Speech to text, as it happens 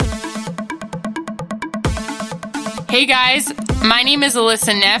Hey guys, my name is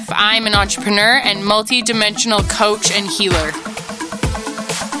Alyssa Neff. I'm an entrepreneur and multi-dimensional coach and healer.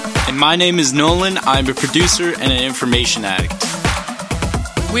 And my name is Nolan. I'm a producer and an information addict.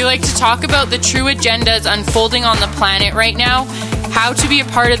 We like to talk about the true agendas unfolding on the planet right now, how to be a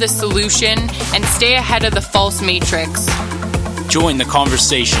part of the solution, and stay ahead of the false matrix. Join the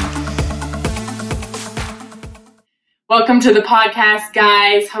conversation. Welcome to the podcast,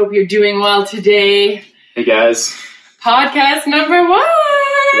 guys. Hope you're doing well today. Hey guys. Podcast number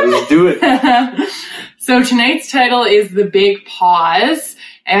 1. Let's do it. So tonight's title is The Big Pause,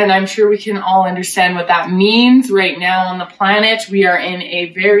 and I'm sure we can all understand what that means. Right now on the planet, we are in a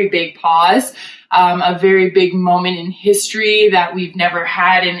very big pause, a very big moment in history that we've never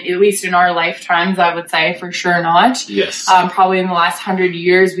had, at least in our lifetimes, I would say, for sure not. Yes. Probably in the last 100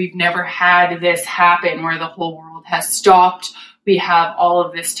 years, we've never had this happen where the whole world has stopped. We have all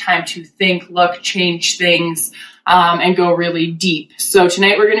of this time to think, look, change things, and go really deep. So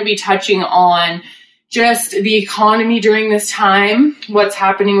tonight we're going to be touching on just the economy during this time, what's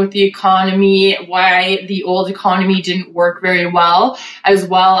happening with the economy, why the old economy didn't work very well as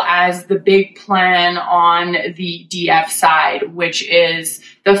the big plan on the DF side, which is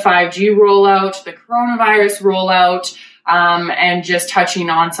the 5G rollout, the coronavirus rollout, and just touching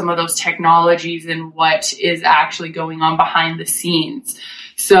on some of those technologies and what is actually going on behind the scenes.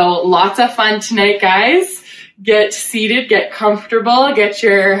 So lots of fun tonight, guys. Get seated, get comfortable, get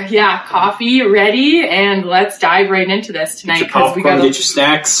your coffee ready, and let's dive right into this tonight. Get your popcorn, get your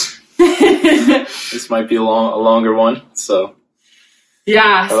snacks. This might be a longer one, so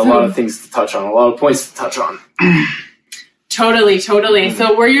got a lot of things to touch on, a lot of points to touch on. Totally.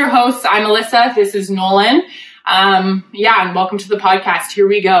 So we're your hosts. I'm Alyssa. This is Nolan. And welcome to the podcast. Here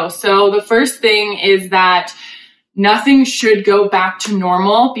we go. So the first thing is that nothing should go back to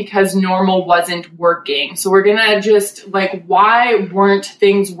normal because normal wasn't working. So we're going to just why weren't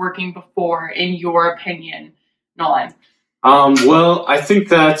things working before, in your opinion, Nolan? Well, I think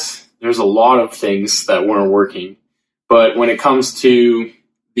that there's a lot of things that weren't working, but when it comes to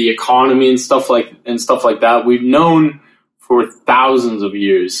the economy and stuff like that, we've known for thousands of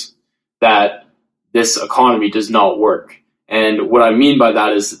years that this economy does not work. And what I mean by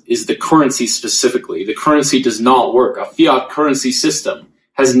that is the currency specifically. The currency does not work. A fiat currency system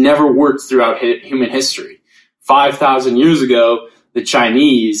has never worked throughout human history. 5,000 years ago, the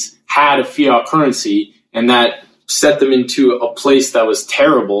Chinese had a fiat currency, and that set them into a place that was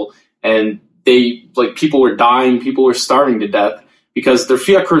terrible. And people were dying, people were starving to death because their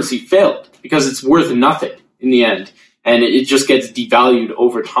fiat currency failed, because it's worth nothing in the end. And it just gets devalued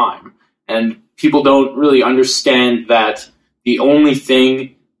over time. And people don't really understand that the only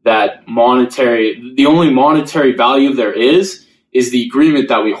monetary value there is the agreement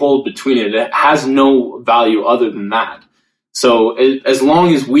that we hold between it. It has no value other than that. So as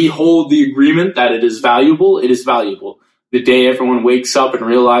long as we hold the agreement that it is valuable, it is valuable. The day everyone wakes up and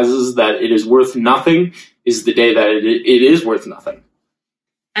realizes that it is worth nothing is the day that it is worth nothing.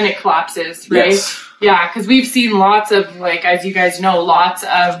 And it collapses, right? Yes. Yeah, because we've seen lots of, as you guys know, lots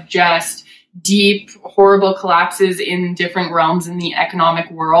of just deep, horrible collapses in different realms in the economic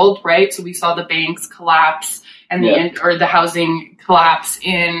world, right? So we saw the banks collapse and the housing collapse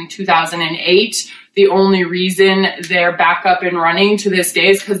in 2008. The only reason they're back up and running to this day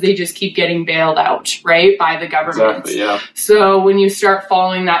is because they just keep getting bailed out, right, by the government. Exactly, yeah. So when you start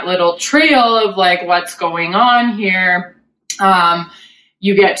following that little trail of what's going on here,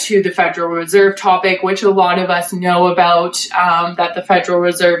 you get to the Federal Reserve topic, which a lot of us know about, that the Federal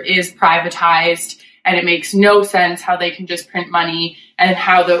Reserve is privatized, and it makes no sense how they can just print money and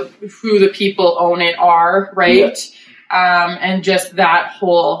who the people own it are, right? Yeah. And just that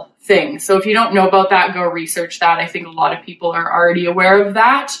whole thing. So if you don't know about that, go research that. I think a lot of people are already aware of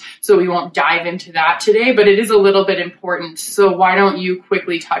that, so we won't dive into that today, but it is a little bit important. So why don't you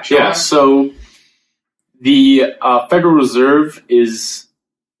quickly touch on? Yeah, so the Federal Reserve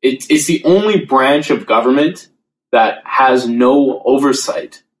it's the only branch of government that has no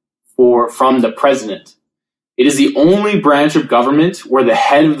oversight from the president. It is the only branch of government where the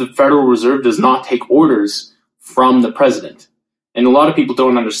head of the Federal Reserve does not take orders from the president. And a lot of people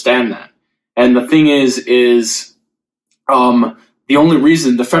don't understand that. And the thing is the only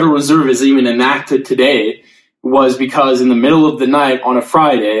reason the Federal Reserve is even enacted today was because in the middle of the night on a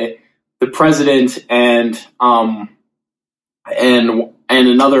Friday, the president and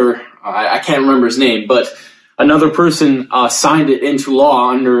another, I can't remember his name, but another person signed it into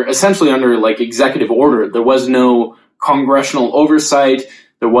law essentially under executive order. There was no congressional oversight.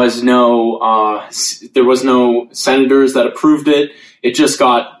 There was no senators that approved it. It just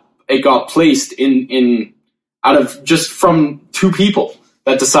got placed in just from two people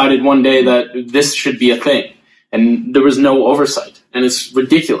that decided one day that this should be a thing. And there was no oversight. And it's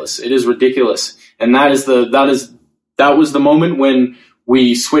ridiculous. It is ridiculous. And that was the moment when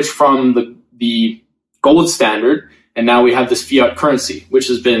we switched from the gold standard, and now we have this fiat currency, which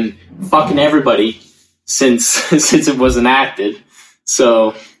has been fucking everybody since it was enacted.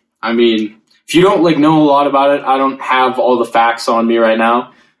 So, I mean, if you don't know a lot about it, I don't have all the facts on me right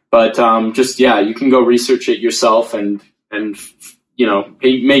now, but you can go research it yourself and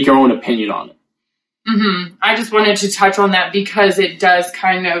make your own opinion on it. Mm-hmm. I just wanted to touch on that because it does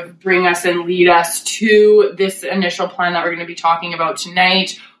kind of bring us and lead us to this initial plan that we're going to be talking about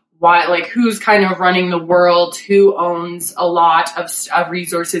tonight. Why, who's kind of running the world, who owns a lot of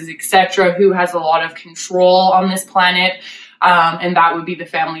resources, etc., who has a lot of control on this planet. And that would be the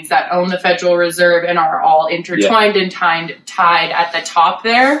families that own the Federal Reserve and are all intertwined and tied at the top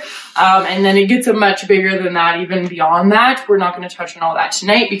there. And then it gets a much bigger than that, even beyond that. We're not going to touch on all that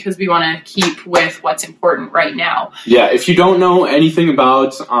tonight because we want to keep with what's important right now. Yeah, if you don't know anything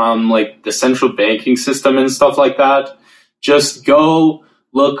about the central banking system and stuff like that, just go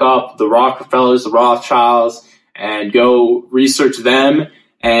look up the Rockefellers, the Rothschilds, and go research them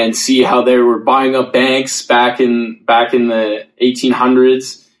and see how they were buying up banks back in the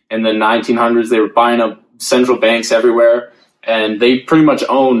 1800s and the 1900s. They were buying up central banks everywhere, and they pretty much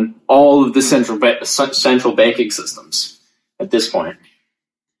own all of the central banking systems at this point.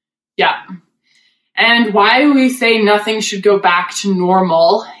 Yeah. And why we say nothing should go back to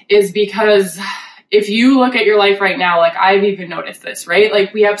normal is because if you look at your life right now, I've even noticed this,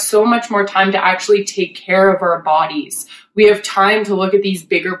 right? We have so much more time to actually take care of our bodies. We have time to look at these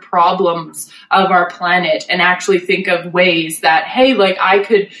bigger problems of our planet and actually think of ways that, hey, I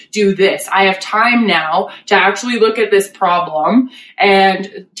could do this. I have time now to actually look at this problem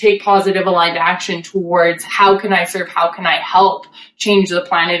and take positive aligned action towards how can I serve, how can I help change the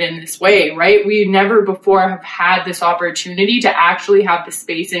planet in this way, right? We never before have had this opportunity to actually have the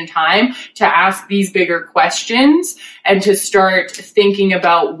space and time to ask these bigger questions and to start thinking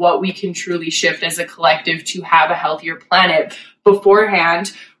about what we can truly shift as a collective to have a healthier planet.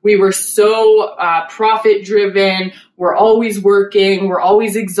 Beforehand, we were so profit driven. We're always working. We're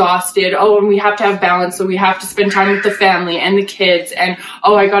always exhausted. Oh, and we have to have balance. So we have to spend time with the family and the kids. And,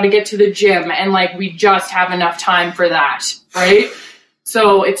 oh, I got to get to the gym. And we just have enough time for that. Right.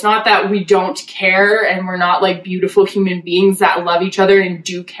 So it's not that we don't care and we're not beautiful human beings that love each other and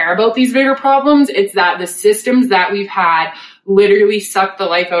do care about these bigger problems. It's that the systems that we've had literally suck the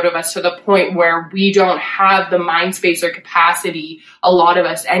life out of us to the point where we don't have the mind space or capacity, a lot of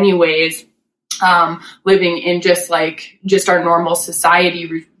us anyways, living in just our normal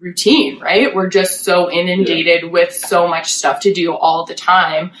society routine, right? We're just so inundated with so much stuff to do all the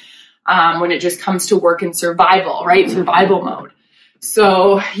time when it just comes to work and survival, right? Survival mode.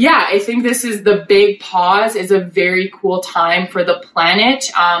 So, yeah, I think this is the big pause is a very cool time for the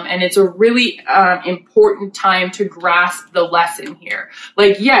planet. And it's a really important time to grasp the lesson here.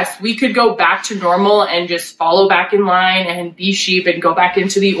 Yes, we could go back to normal and just follow back in line and be sheep and go back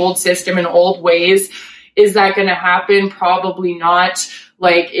into the old system and old ways. Is that going to happen? Probably not.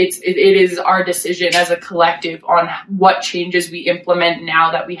 It is our decision as a collective on what changes we implement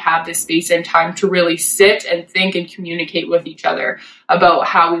now that we have this space and time to really sit and think and communicate with each other about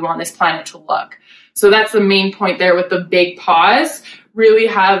how we want this planet to look. So that's the main point there with the big pause. Really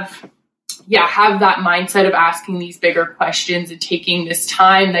have that mindset of asking these bigger questions and taking this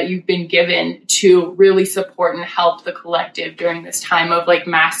time that you've been given to really support and help the collective during this time of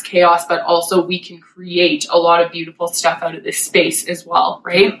mass chaos, but also we can create a lot of beautiful stuff out of this space as well,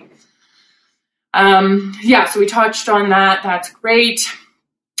 right? So we touched on that. That's great.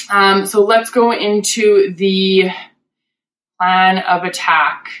 So let's go into the plan of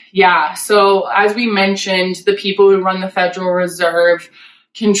attack. Yeah, so as we mentioned, the people who run the Federal Reserve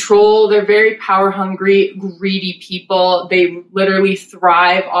control. They're very power hungry, greedy people. They literally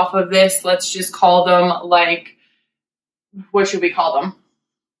thrive off of this. Let's just call them what should we call them?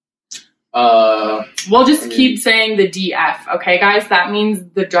 We'll just keep saying the DF. Okay, guys, that means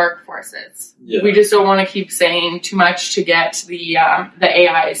the dark forces. Yeah. We just don't want to keep saying too much to get the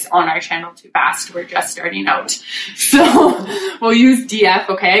AIs on our channel too fast. We're just starting out. So we'll use DF.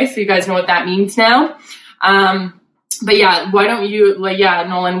 Okay. So you guys know what that means now. But yeah, why don't you,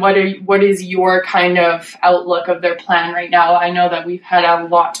 Nolan, what is your kind of outlook of their plan right now? I know that we've had a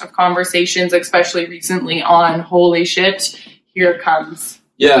lot of conversations, especially recently, on holy shit, here it comes.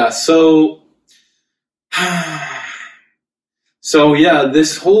 Yeah, so this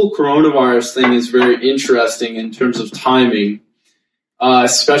whole coronavirus thing is very interesting in terms of timing,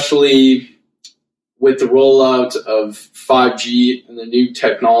 especially with the rollout of 5G and the new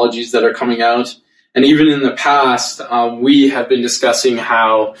technologies that are coming out. And even in the past, we have been discussing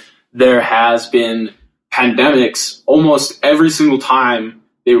how there has been pandemics almost every single time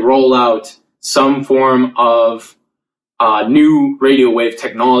they roll out some form of new radio wave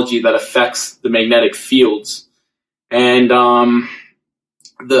technology that affects the magnetic fields. And the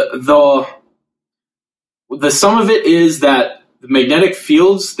sum of it is that the magnetic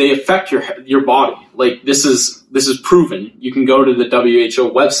fields, they affect your body. Like this is proven. You can go to the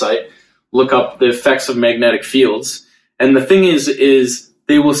WHO website, look up the effects of magnetic fields, and the thing is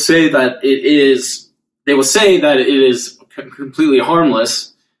they will say that it is completely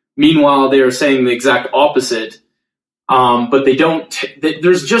harmless. Meanwhile, they are saying the exact opposite. But they don't.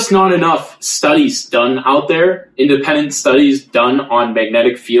 There's just not enough studies done out there, independent studies done on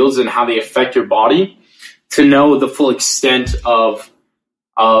magnetic fields and how they affect your body, to know the full extent of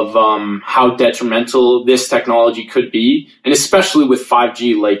how detrimental this technology could be, and especially with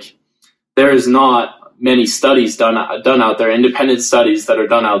 5G. Like, there is not many studies done out there, independent studies that are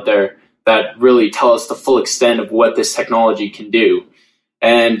done out there that really tell us the full extent of what this technology can do.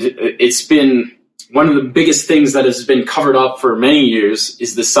 And it's been one of the biggest things that has been covered up for many years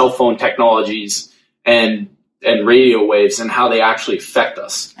is the cell phone technologies and radio waves and how they actually affect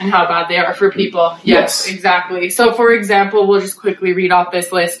us. And how bad they are for people. Yes, exactly. So, for example, we'll just quickly read off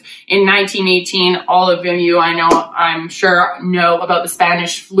this list. In 1918, all of you I'm sure know about the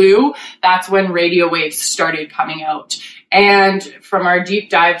Spanish flu. That's when radio waves started coming out. And from our deep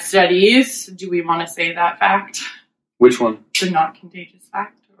dive studies, do we want to say that fact? Which one? The not contagious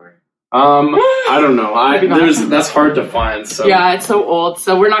fact? I don't know. That's hard to find. So yeah, it's so old.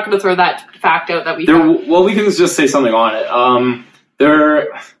 So we're not going to throw that fact out that we found. Well, we can just say something on it.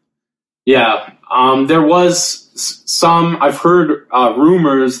 There was some. I've heard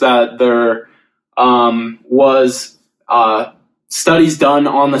rumors that there was studies done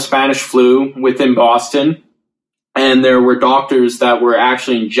on the Spanish flu within Boston, and there were doctors that were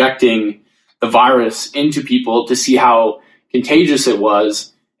actually injecting the virus into people to see how contagious it was.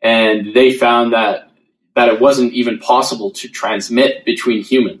 And they found that it wasn't even possible to transmit between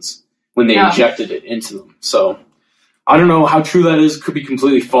humans when they injected it into them. So I don't know how true that is. Could be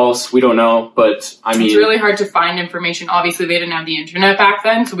completely false. We don't know. But I mean, it's really hard to find information. Obviously, they didn't have the internet back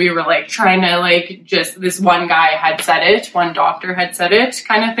then. So we were trying to just this one guy had said it, one doctor had said it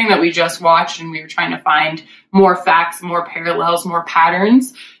kind of thing that we just watched. And we were trying to find more facts, more parallels, more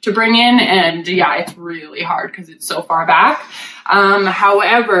patterns to bring in. And yeah, it's really hard because it's so far back.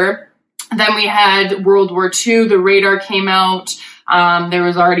 However, then we had World War II, the radar came out. There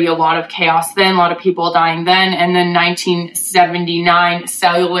was already a lot of chaos then, a lot of people dying then. And then 1979,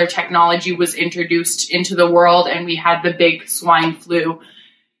 cellular technology was introduced into the world, and we had the big swine flu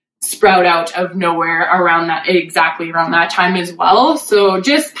sprout out of nowhere exactly around that time as well. So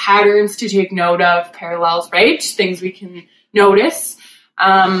just patterns to take note of, parallels, right? Things we can notice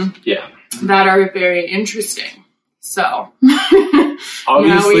that are very interesting. So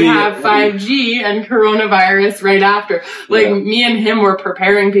now we have 5G and coronavirus right after. Me and him were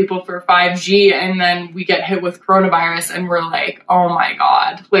preparing people for 5G, and then we get hit with coronavirus, and we're like, oh my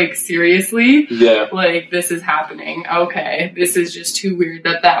God, seriously? Yeah. This is happening. Okay, this is just too weird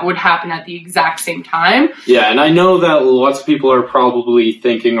that would happen at the exact same time. Yeah, and I know that lots of people are probably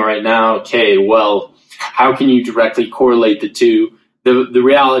thinking right now, okay, well, how can you directly correlate the two? The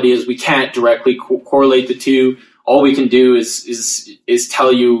reality is we can't directly correlate the two. All we can do is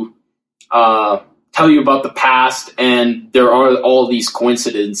tell you about the past, and there are all these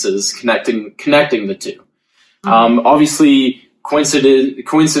coincidences connecting the two. Obviously,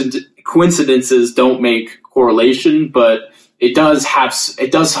 coincidences don't make correlation, but it does have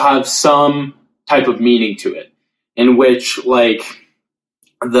some type of meaning to it, in which the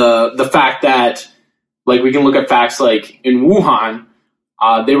fact that we can look at facts in Wuhan,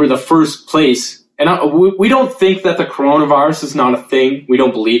 they were the first place. And we don't think that the coronavirus is not a thing. We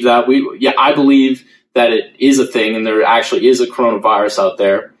don't believe that. I believe that it is a thing, and there actually is a coronavirus out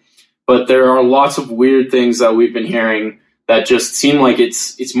there. But there are lots of weird things that we've been hearing that just seem like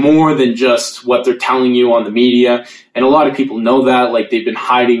it's more than just what they're telling you on the media. And a lot of people know that, they've been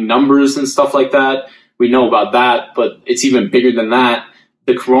hiding numbers and stuff like that. We know about that, but it's even bigger than that.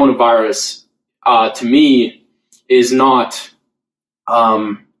 The coronavirus, to me, is not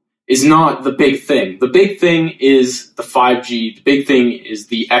the big thing. The big thing is the 5G. The big thing is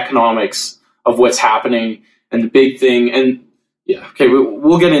the economics of what's happening. And the big thing,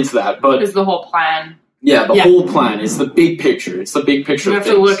 we'll get into that. But is the whole plan. Yeah, the whole plan is the big picture. It's the big picture. You have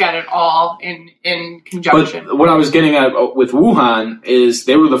to look at it all in conjunction. But what I was getting at with Wuhan is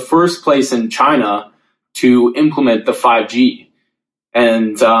they were the first place in China to implement the 5G.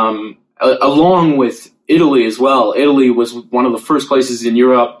 And along with Italy as well. Italy was one of the first places in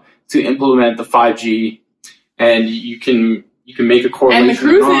Europe to implement the 5G, and you can make a correlation. And the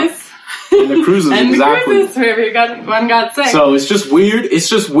cruises. And the cruises, and exactly. The cruises, whoever one got sick. So it's just weird.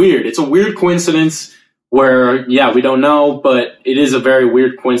 It's a weird coincidence where, we don't know, but it is a very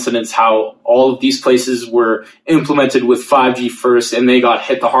weird coincidence how all of these places were implemented with 5G first, and they got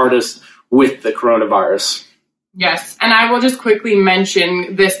hit the hardest with the coronavirus. Yes, and I will just quickly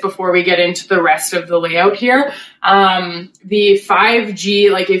mention this before we get into the rest of the layout here. The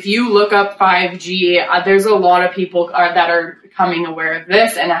 5G, like if you look up 5G, there's a lot of people that are becoming aware of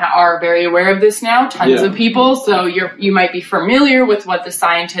this and are very aware of this now, tons of people. So you might be familiar with what the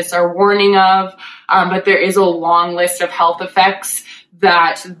scientists are warning of, but there is a long list of health effects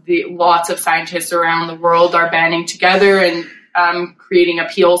that lots of scientists around the world are banding together and creating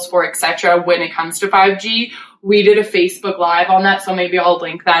appeals for, etc. when it comes to 5G. We did a Facebook Live on that, so maybe I'll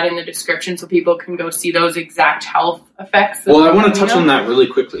link that in the description so people can go see those exact health effects. Well, I want to touch on that really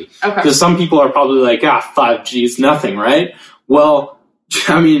quickly. Okay. Because some people are probably like, 5G is nothing, right? Well,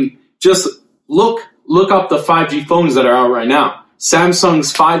 I mean, just look up the 5G phones that are out right now.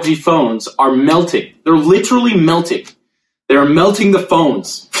 Samsung's 5G phones are melting. They're literally melting. They're melting the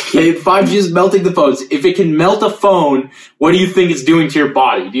phones. Okay, 5G is melting the phones. If it can melt a phone, what do you think it's doing to your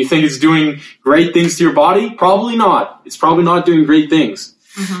body? Do you think it's doing great things to your body? Probably not. It's probably not doing great things.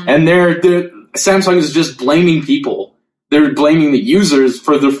 Mm-hmm. And Samsung is just blaming people. They're blaming the users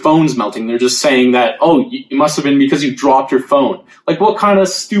for their phones melting. They're just saying that, it must have been because you dropped your phone. Like, what kind of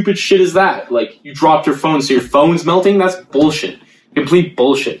stupid shit is that? Like, you dropped your phone, so your phone's melting? That's bullshit. Complete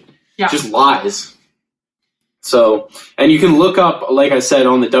bullshit. Yeah. Just lies. So, and you can look up, like I said,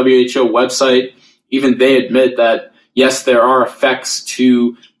 on the WHO website, even they admit that, yes, there are effects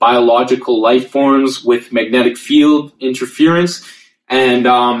to biological life forms with magnetic field interference, and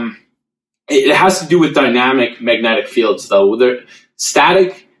it has to do with dynamic magnetic fields, though.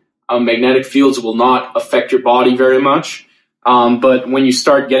 Static magnetic fields will not affect your body very much, but when you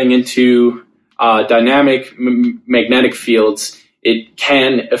start getting into dynamic magnetic fields, it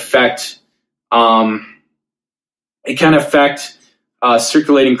can affect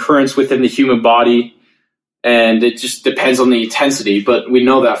circulating currents within the human body, and it just depends on the intensity. But we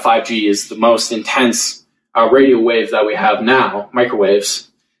know that 5G is the most intense radio wave that we have now, microwaves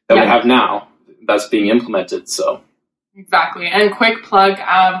that we have now, that's being implemented. So exactly. And quick plug,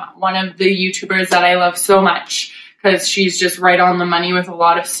 one of the YouTubers that I love so much, because she's just right on the money with a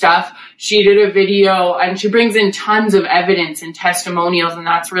lot of stuff. She did a video, and she brings in tons of evidence and testimonials, and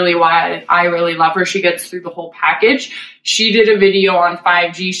that's really why I really love her. She gets through the whole package. She did a video on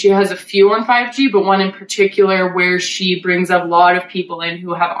 5G. She has a few on 5G, but one in particular where she brings a lot of people in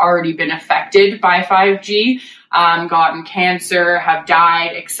who have already been affected by 5G, gotten cancer, have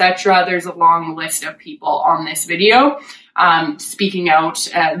died, etc. There's a long list of people on this video. Speaking out,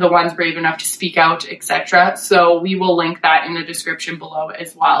 the ones brave enough to speak out, etc. So we will link that in the description below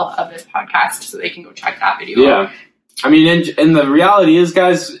as well of this podcast, so they can go check that video out. I mean, and the reality is,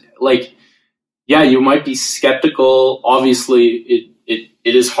 guys, like, you might be skeptical. Obviously,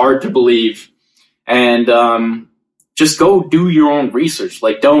 it is hard to believe, and just go do your own research.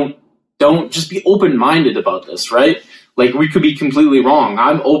 Like, don't just be open-minded about this, right? Like, we could be completely wrong.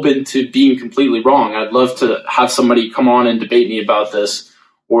 I'm open to being completely wrong. I'd love to have somebody come on and debate me about this,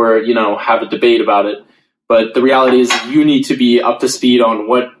 or, have a debate about it. But the reality is you need to be up to speed on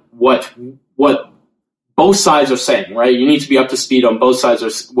what both sides are saying, right? You need to be up to speed on both sides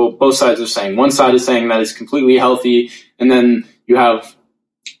are saying. One side is saying that it's completely healthy, and then you have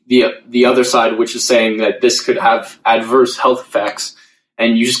the other side, which is saying that this could have adverse health effects,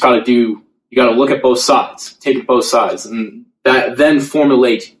 and you just got to look at both sides, take both sides, and then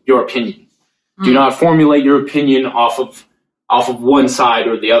formulate your opinion. Mm. Do not formulate your opinion off of one side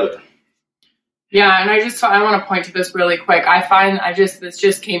or the other. Yeah, and I want to point to this really quick. This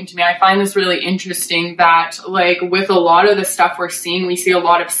just came to me. I find this really interesting that, like, with a lot of the stuff we're seeing, we see a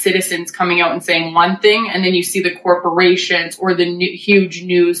lot of citizens coming out and saying one thing, and then you see the corporations or the huge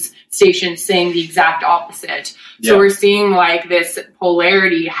news stations saying the exact opposite. Yeah. So we're seeing, like, this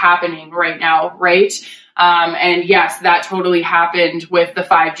polarity happening right now, right? And yes, that totally happened with the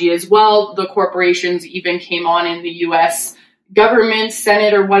 5G as well. The corporations even came on in the U.S. government,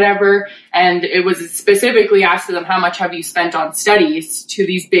 Senate, or whatever, and it was specifically asked to them, how much have you spent on studies, to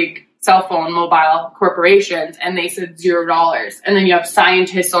these big cell phone mobile corporations, and they said $0. And then you have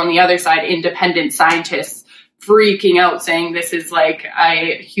scientists on the other side, independent scientists, freaking out saying this is like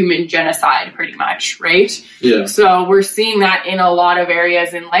a human genocide pretty much, right? Yeah. So we're seeing that in a lot of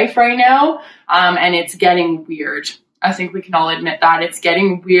areas in life right now, and it's getting weird. I think we can all admit that. It's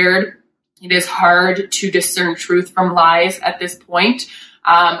getting weird. It is hard to discern truth from lies at this point,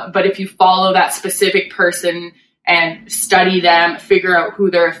 but if you follow that specific person and study them, figure out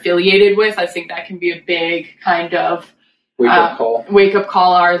who they're affiliated with, I think that can be a big kind of wake up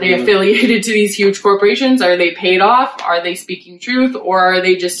call. Are they affiliated to these huge corporations? Are they paid off? Are they speaking truth? Or are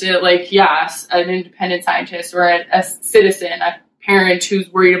they just an independent scientist or a citizen, a parent who's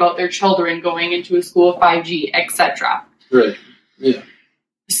worried about their children going into a school of 5G, etc. Right. Yeah.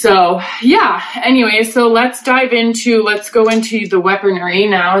 So, yeah. Anyway, so let's go into the weaponry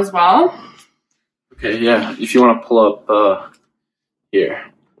now as well. Okay, yeah. If you want to pull up here.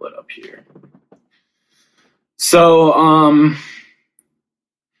 Pull it up here. So, I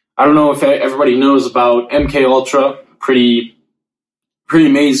don't know if everybody knows about MK Ultra, pretty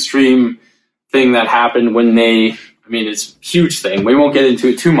mainstream thing that happened when it's a huge thing. We won't get into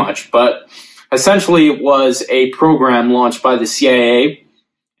it too much, but essentially it was a program launched by the CIA,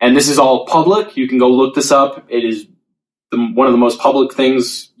 and this is all public. You can go look this up. It is one of the most public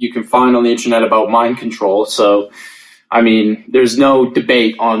things you can find on the internet about mind control. So, there's no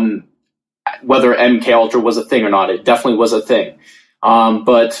debate on whether MK Ultra was a thing or not. It definitely was a thing.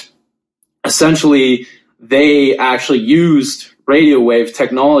 But essentially, they actually used radio wave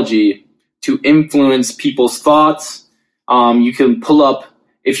technology to influence people's thoughts. You can pull up,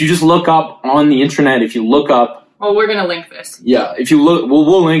 if you just look up on the internet, well, we're going to link this. Yeah, if you look,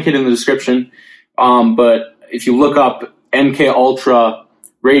 we'll link it in the description. But if you look up MK Ultra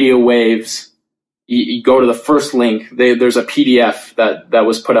radio waves, you go to the first link. There's a PDF that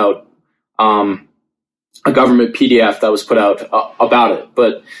was put out. A government PDF that was put out about it.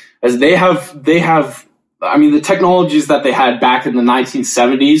 But as they have, the technologies that they had back in the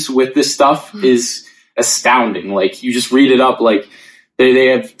 1970s with this stuff is astounding. Like, you just read it up, like, they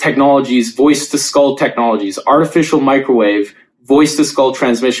have technologies, voice-to-skull technologies, artificial microwave, voice-to-skull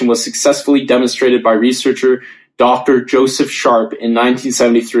transmission was successfully demonstrated by researcher Dr. Joseph Sharp in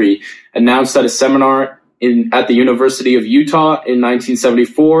 1973, announced at a seminar at the University of Utah in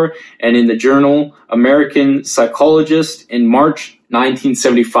 1974, and in the journal American Psychologist in March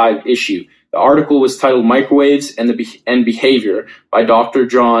 1975 issue. The article was titled "Microwaves and Behavior" by Dr.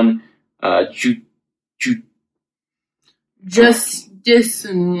 John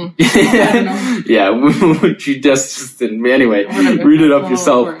Justin. Yeah, Justin. Anyway, read it up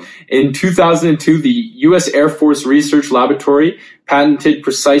yourself. In 2002, the U.S. Air Force Research Laboratory patented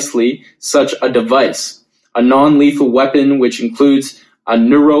precisely such a device. A non-lethal weapon which includes a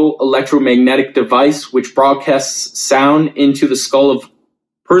neuroelectromagnetic device which broadcasts sound into the skull of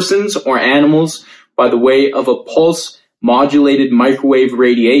persons or animals by the way of a pulse-modulated microwave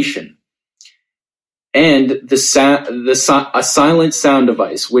radiation. And a silent sound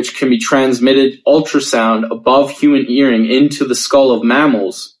device which can be transmitted ultrasound above human hearing into the skull of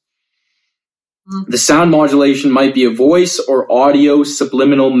mammals. The sound modulation might be a voice or audio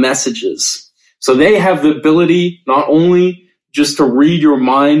subliminal messages. So they have the ability not only just to read your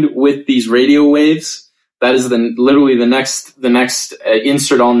mind with these radio waves. That is literally the next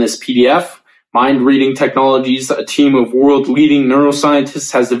insert on this PDF. Mind reading technologies. A team of world-leading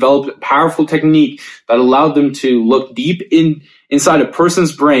neuroscientists has developed a powerful technique that allowed them to look deep inside a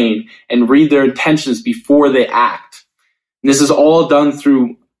person's brain and read their intentions before they act. And this is all done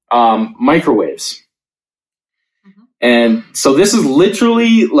through microwaves. Mm-hmm. And so this is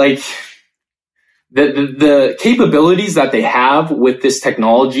literally like the capabilities that they have with this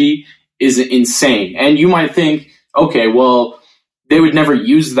technology is insane. And you might think, okay, well, they would never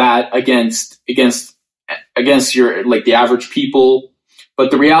use that against your, like, the average people.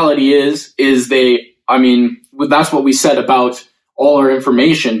 But the reality is that's what we said about all our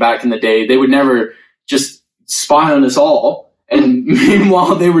information back in the day. They would never just spy on us all. And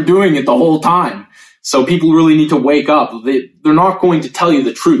meanwhile, they were doing it the whole time. So people really need to wake up. They're not going to tell you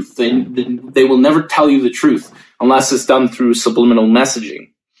the truth. They will never tell you the truth unless it's done through subliminal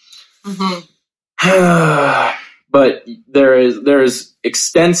messaging. Mm-hmm. But there is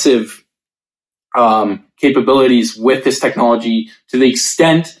extensive capabilities with this technology to the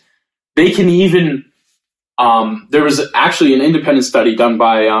extent they can even. There was actually an independent study done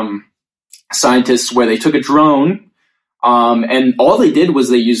by scientists where they took a drone and all they did was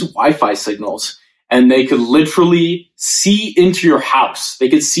they used Wi-Fi signals. And they could literally see into your house. They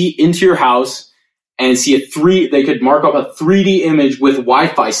could see into your house and see they could mark up a 3D image with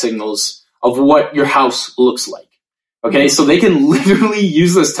Wi-Fi signals of what your house looks like. Okay, so they can literally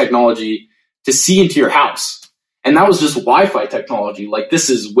use this technology to see into your house. And that was just Wi-Fi technology. Like, this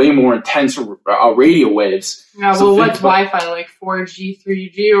is way more intense radio waves. Yeah, well, what's Wi-Fi? Like 4G,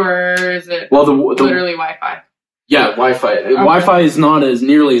 3G, or is it literally Wi-Fi? Yeah, Wi-Fi. Okay. Wi-Fi is not as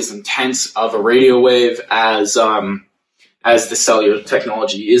nearly as intense of a radio wave as the cellular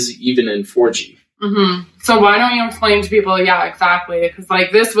technology is, even in 4G. Mm-hmm. So why don't you explain to people? Yeah, exactly. Because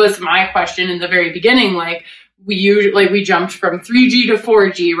like this was my question in the very beginning. Like we jumped from 3G to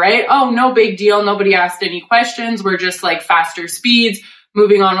 4G, right? Oh, no big deal. Nobody asked any questions. We're just like faster speeds,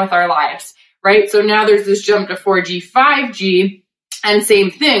 moving on with our lives, right? So now there's this jump to 4G, 5G, and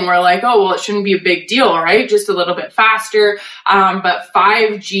same thing. We're like, oh, well, it shouldn't be a big deal, right? Just a little bit faster. But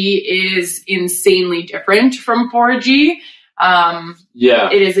 5G is insanely different from 4G.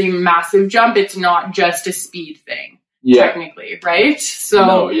 It is a massive jump. It's not just a speed thing, technically, right?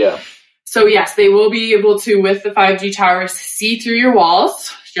 So, So yes, they will be able to, with the 5G towers, see through your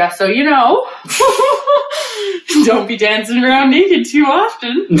walls, just so you know. Don't be dancing around naked too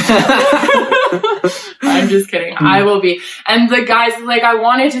often. I'm just kidding. I will be. And the guys, like, I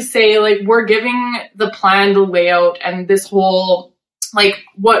wanted to say, like, we're giving the plan, the layout, and this whole, like,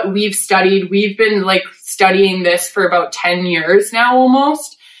 what we've studied. We've been, like, studying this for about 10 years now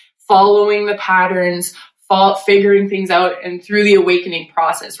almost, following the patterns, figuring things out, and through the awakening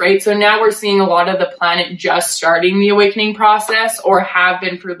process, right? So now we're seeing a lot of the planet just starting the awakening process, or have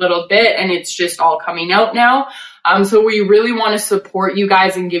been for a little bit, and it's just all coming out now. So we really want to support you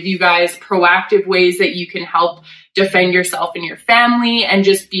guys and give you guys proactive ways that you can help defend yourself and your family, and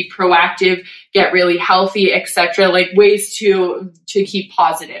just be proactive, get really healthy, etc. Like ways to keep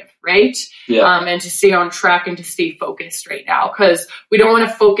positive, right? Yeah. And to stay on track and to stay focused right now, because we don't want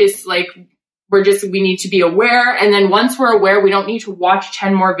to focus like. We need to be aware. And then once we're aware, we don't need to watch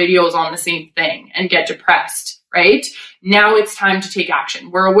 10 more videos on the same thing and get depressed, right? Now it's time to take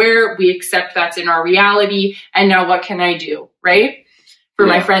action. We're aware, we accept that's in our reality. And now what can I do, right? For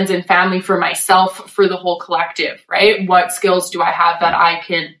my friends and family, for myself, for the whole collective, right? What skills do I have that I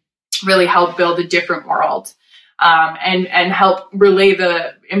can really help build a different world? And help relay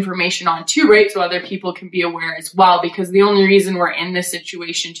the information on too, right? So other people can be aware as well, because the only reason we're in this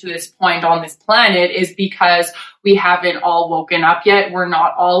situation to this point on this planet is because we haven't all woken up yet. We're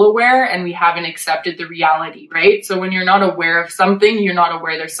not all aware, and we haven't accepted the reality, right? So when you're not aware of something, you're not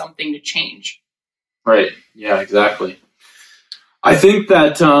aware there's something to change. Right. Yeah, exactly. I think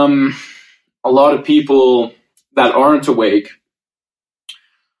that a lot of people that aren't awake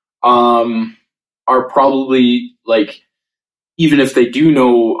are probably, like, even if they do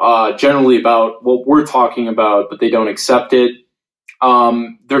know generally about what we're talking about, but they don't accept it,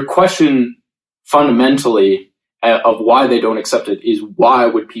 their question fundamentally of why they don't accept it is, why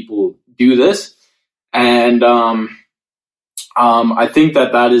would people do this? And I think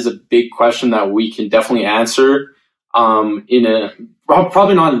that is a big question that we can definitely answer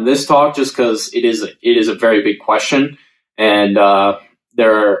probably not in this talk, just because it is a very big question, and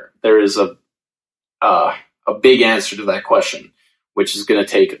there is a big answer to that question, which is going to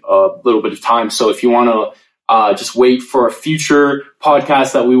take a little bit of time. So if you want to just wait for a future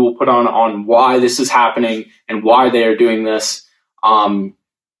podcast that we will put on why this is happening and why they are doing this,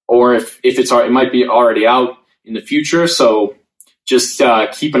 or if it might be already out in the future. So just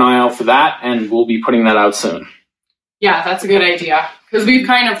keep an eye out for that, and we'll be putting that out soon. Yeah, that's a good idea, because we've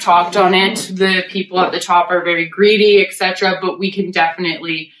kind of talked on it. The people at the top are very greedy, etc., but we can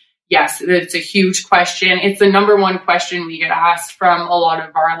definitely... Yes, it's a huge question. It's the number one question we get asked from a lot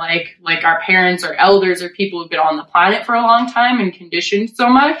of our like our parents or elders or people who've been on the planet for a long time and conditioned so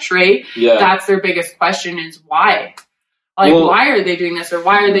much, right? Yeah. That's their biggest question is why? Like, why are they doing this, or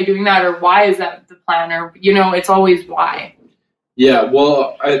why are they doing that, or why is that the plan? Or, it's always why. Yeah,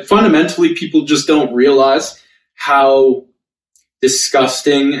 well, fundamentally, people just don't realize how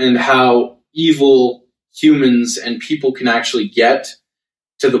disgusting and how evil humans and people can actually get,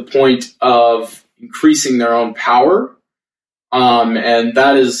 to the point of increasing their own power. And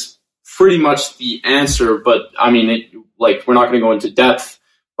that is pretty much the answer. But I mean, we're not going to go into depth,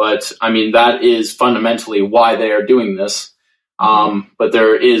 but I mean, that is fundamentally why they are doing this. But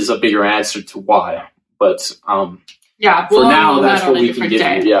there is a bigger answer to why. But for now, that's what we can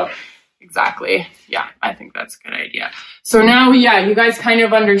give you. Yeah. Exactly. Yeah, I think that's a good idea. So now, you guys kind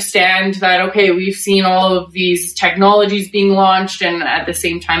of understand that, okay, we've seen all of these technologies being launched, and at the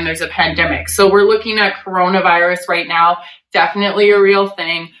same time, there's a pandemic. So we're looking at coronavirus right now. Definitely a real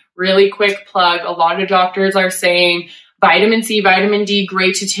thing. Really quick plug. A lot of doctors are saying Vitamin C, vitamin D,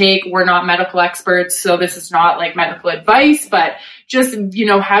 great to take. We're not medical experts, so this is not like medical advice, but just,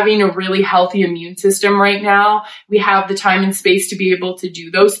 having a really healthy immune system right now. We have the time and space to be able to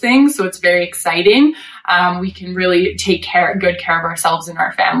do those things, so it's very exciting. We can really take good care of ourselves and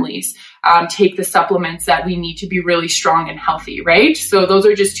our families. Take the supplements that we need to be really strong and healthy, right? So those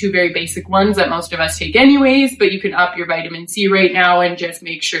are just two very basic ones that most of us take anyways, but you can up your vitamin C right now and just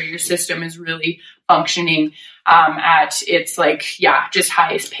make sure your system is really functioning at its just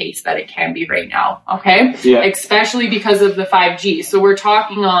highest pace that it can be right now. Okay. Yeah. Especially because of the 5G. So we're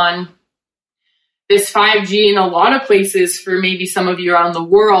talking on this 5G in a lot of places. For maybe some of you around the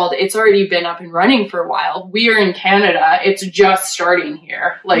world, it's already been up and running for a while. We are in Canada. It's just starting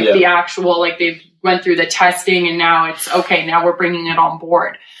here. The actual, they've went through the testing and now it's okay. Now we're bringing it on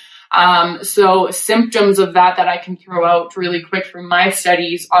board. So symptoms of that I can throw out really quick from my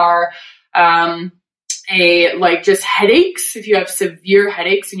studies are, just headaches. If you have severe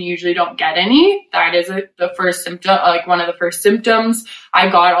headaches and you usually don't get any, that is the first symptom, one of the first symptoms. I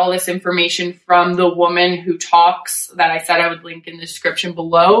got all this information from the woman who talks, that I said I would link in the description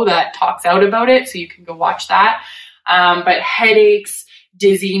below, that talks out about it. So you can go watch that. But headaches,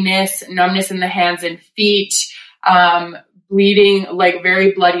 dizziness, numbness in the hands and feet, bleeding,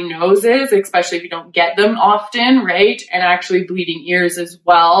 very bloody noses, especially if you don't get them often, right? And actually bleeding ears as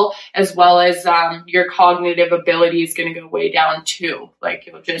well as your cognitive ability is going to go way down too.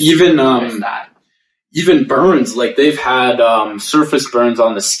 You'll just notice that. Even burns, they've had surface burns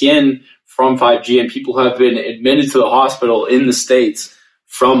on the skin from 5G, and people have been admitted to the hospital in the States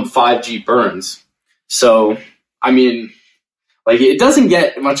from 5G burns. So, it doesn't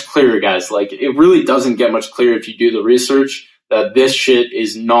get much clearer, guys. It really doesn't get much clearer if you do the research that this shit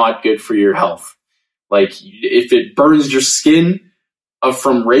is not good for your health. If it burns your skin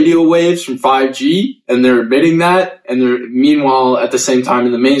from radio waves from 5G, and they're admitting that, and they're meanwhile at the same time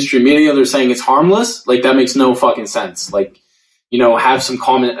in the mainstream media they're saying it's harmless, that makes no fucking sense. Have some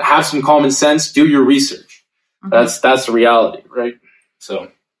common sense, do your research. Mm-hmm. That's the reality, right?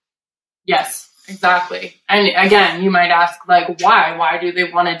 So yes. Exactly. And again, you might ask, why do they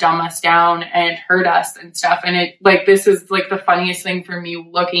want to dumb us down and hurt us and stuff? And this is the funniest thing for me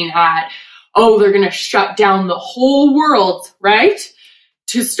looking at, they're going to shut down the whole world, right?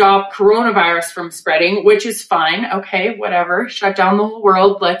 To stop coronavirus from spreading, which is fine. Okay, whatever. Shut down the whole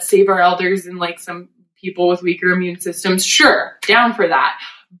world. Let's save our elders and some people with weaker immune systems. Sure. Down for that.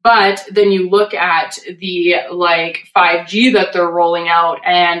 But then you look at the 5G that they're rolling out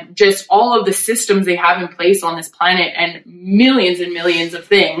and just all of the systems they have in place on this planet and millions of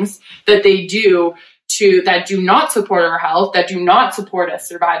things that they do that do not support our health, that do not support us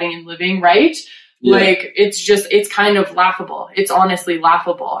surviving and living, right? Yeah. It's kind of laughable. It's honestly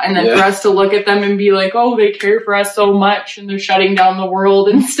laughable. And then for us to look at them and be they care for us so much and they're shutting down the world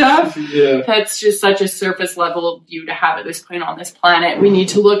and stuff. Yeah. That's just such a surface level view to have at this point on this planet. We need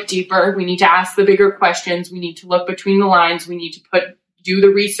to look deeper. We need to ask the bigger questions. We need to look between the lines. We need to do the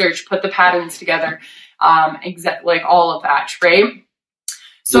research, put the patterns together. All of that, right?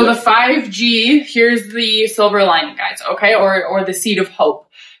 So the 5G, here's the silver lining, guys. Okay. Or the seed of hope.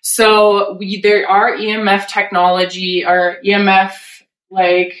 So there are EMF technology or EMF,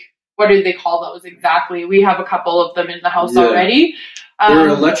 what do they call those exactly? We have a couple of them in the house already. They're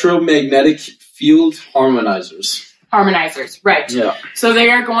electromagnetic field harmonizers. Harmonizers, right. Yeah. So they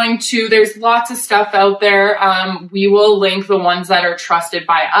are there's lots of stuff out there. We will link the ones that are trusted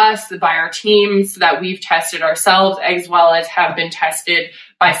by us, by our teams, that we've tested ourselves, as well as have been tested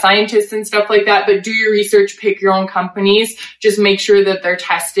by scientists and stuff like that. But do your research, pick your own companies, just make sure that they're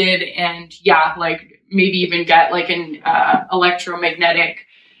tested, and maybe even get an electromagnetic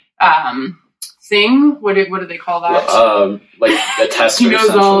thing. What do they call that? A tester. He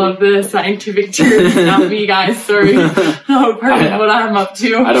knows all of the scientific terms, not me, guys. Sorry. Pardon what I'm up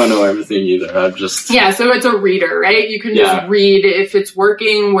to. I don't know everything either. I'm just... Yeah, so it's a reader, right? You can just read if it's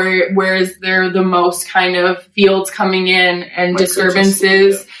working, where is there the most kind of fields coming in and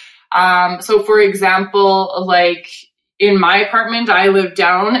disturbances. So for example, in my apartment, I live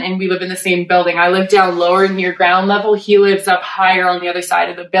down and we live in the same building. I live down lower near ground level. He lives up higher on the other side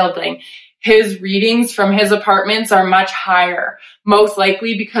of the building. His readings from his apartments are much higher, most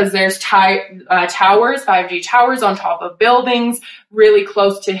likely because there's towers, 5G towers on top of buildings really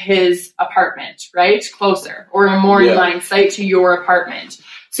close to his apartment, right? Closer or a more in line sight to your apartment.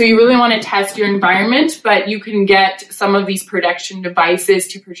 So you really want to test your environment, but you can get some of these protection devices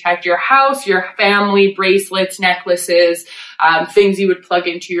to protect your house, your family, bracelets, necklaces, things you would plug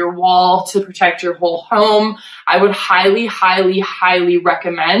into your wall to protect your whole home. I would highly, highly, highly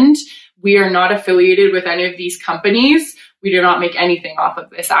recommend. We are not affiliated with any of these companies, We do not make anything off of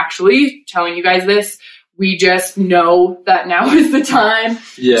this, actually, telling you guys this. We just know that now is the time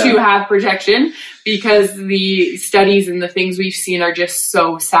to have protection, because the studies and the things we've seen are just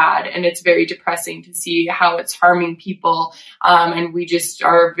so sad, and it's very depressing to see how it's harming people. And we just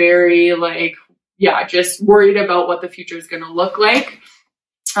are very just worried about what the future is going to look like.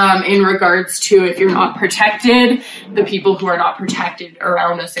 In regards to if you're not protected, the people who are not protected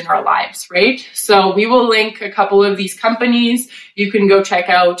around us in our lives, right? So we will link a couple of these companies. You can go check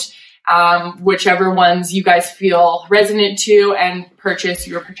out whichever ones you guys feel resonant to and purchase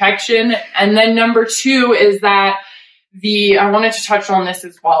your protection. And then number 2 is that I wanted to touch on this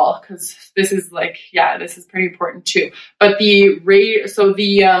as well, because this is this is pretty important too. But the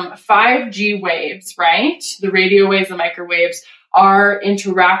 5G waves, right? The radio waves, the microwaves, are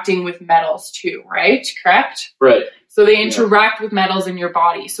interacting with metals too, right? Correct? Right. So they interact with metals in your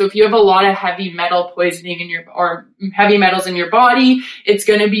body. So if you have a lot of heavy metal poisoning or heavy metals in your body, it's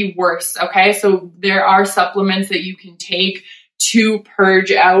going to be worse. Okay. So there are supplements that you can take to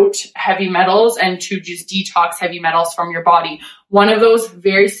purge out heavy metals and to just detox heavy metals from your body. One of those,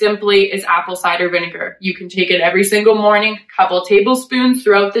 very simply, is apple cider vinegar. You can take it every single morning, couple tablespoons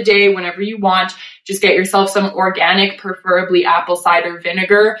throughout the day, whenever you want. Just get yourself some organic, preferably apple cider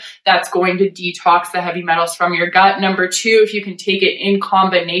vinegar. That's going to detox the heavy metals from your gut. Number 2, if you can take it in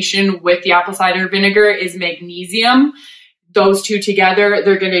combination with the apple cider vinegar, is magnesium. Those two together,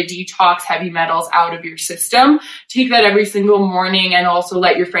 they're going to detox heavy metals out of your system. Take that every single morning, and also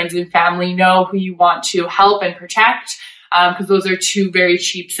let your friends and family know who you want to help and protect, because those are 2 very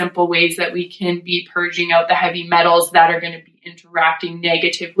cheap, simple ways that we can be purging out the heavy metals that are going to be interacting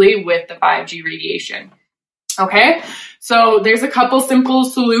negatively with the 5G radiation. Okay, so there's a couple simple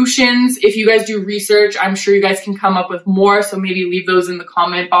solutions. If you guys do research, I'm sure you guys can come up with more. So maybe leave those in the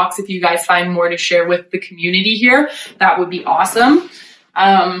comment box if you guys find more to share with the community here. That would be awesome.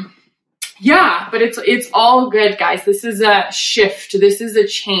 But it's all good, guys. This is a shift. This is a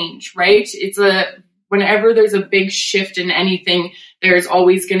change, right? Whenever there's a big shift in anything,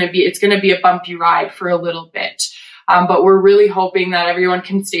 it's going to be a bumpy ride for a little bit. But we're really hoping that everyone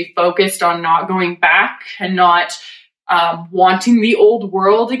can stay focused on not going back and not wanting the old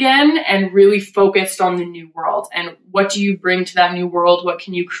world again, and really focused on the new world. And what do you bring to that new world? What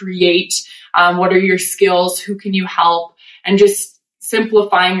can you create? What are your skills? Who can you help? And just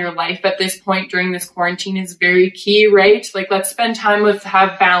simplifying your life at this point during this quarantine is very key, right? Let's spend time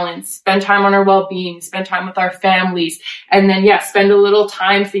have balance, spend time on our well-being, spend time with our families, and then spend a little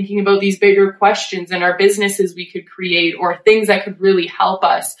time thinking about these bigger questions and our businesses we could create, or things that could really help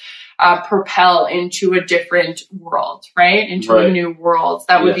us propel into a different world, right? Into a new world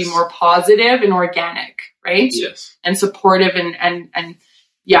that would be more positive and organic, right? Yes. And supportive and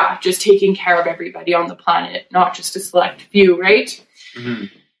just taking care of everybody on the planet, not just a select few, right? Mm-hmm.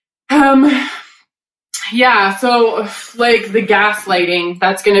 So the gaslighting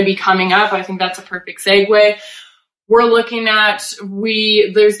that's going to be coming up, I think that's a perfect segue. We're looking at,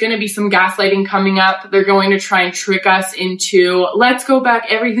 there's going to be some gaslighting coming up. They're going to try and trick us into, let's go back,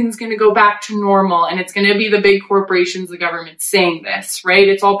 everything's going to go back to normal. And it's going to be the big corporations, the government saying this, right?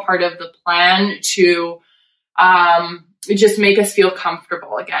 It's all part of the plan to, just make us feel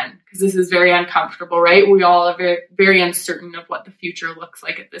comfortable again, because this is very uncomfortable, right? We all are very, very uncertain of what the future looks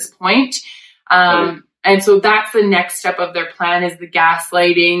like at this point. And so that's the next step of their plan, is the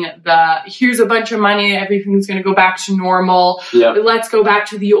gaslighting, here's a bunch of money, everything's going to go back to normal. Yeah. Let's go back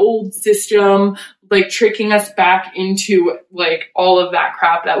to the old system, tricking us back into all of that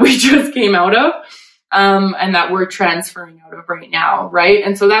crap that we just came out of. And that we're transferring out of right now, right?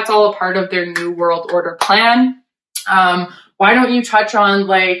 And so that's all a part of their New World Order plan. Why don't you touch on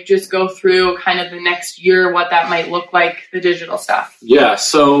just go through kind of the next year, what that might look like, the digital stuff? Yeah.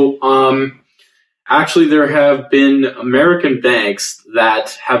 So, actually there have been American banks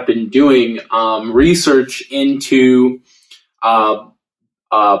that have been doing, research into,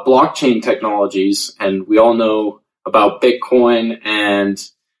 blockchain technologies. And we all know about Bitcoin and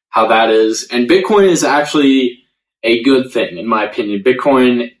how that is. And Bitcoin is actually a good thing, in my opinion.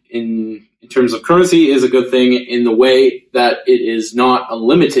 Bitcoin in terms of currency is a good thing in the way that it is not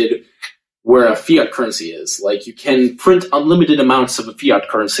unlimited, where a fiat currency is. You can print unlimited amounts of a fiat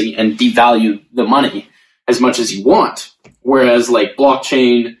currency and devalue the money as much as you want. Whereas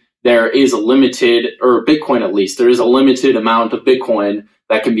blockchain, there is a limited, or Bitcoin at least, there is a limited amount of Bitcoin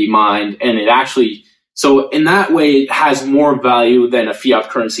that can be mined. And it actually, so in that way, it has more value than a fiat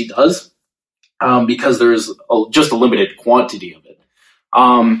currency does, because there is just a limited quantity of it.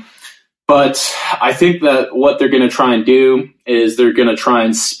 But I think that what they're going to try and do is they're going to try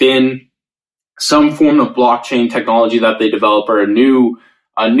and spin some form of blockchain technology that they develop, or a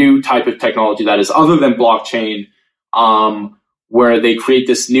new type of technology that is other than blockchain, where they create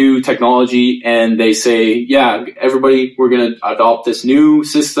this new technology and they say, yeah, everybody, we're going to adopt this new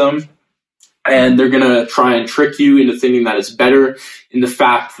system, and they're going to try and trick you into thinking that it's better, in the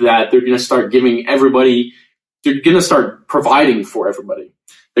fact that they're going to start giving everybody, they're going to start providing for everybody.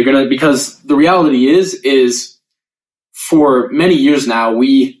 They're going to, because the reality is for many years now,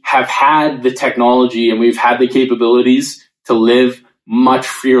 we have had the technology and we've had the capabilities to live much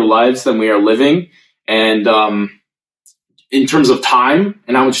freer lives than we are living. And, in terms of time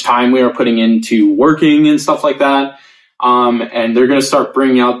and how much time we are putting into working and stuff like that. And they're going to start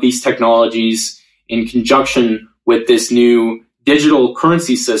bringing out these technologies in conjunction with this new digital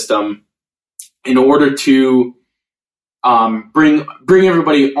currency system in order to bring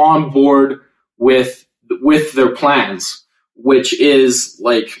everybody on board with their plans, which is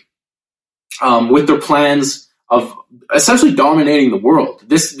like with their plans of essentially dominating the world.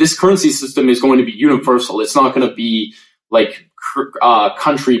 This currency system is going to be universal. It's not going to be like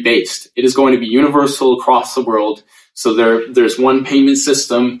country based. It is going to be universal across the world. So there's one payment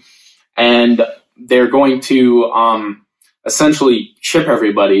system, and they're going to essentially chip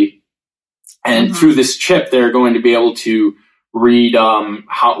everybody. And through this chip, they're going to be able to read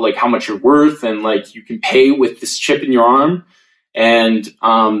how much you're worth, and like you can pay with this chip in your arm. And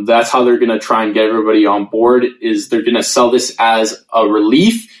that's how they're going to try and get everybody on board. Is they're going to sell this as a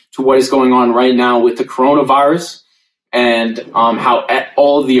relief to what is going on right now with the coronavirus. And how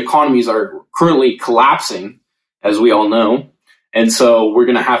all of the economies are currently collapsing, as we all know. And so we're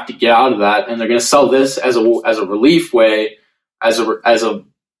going to have to get out of that, and they're going to sell this as a relief way,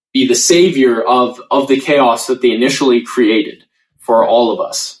 be the savior of the chaos that they initially created for all of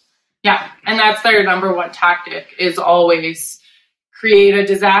us. Yeah, and that's their number one tactic, is always create a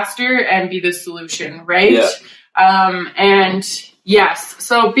disaster and be the solution, right? Yeah. And yes,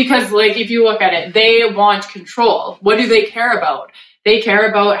 so because like if you look at it, they want control. What do they care about? They care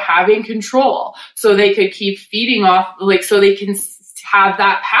about having control, so they could keep feeding off, like so they can have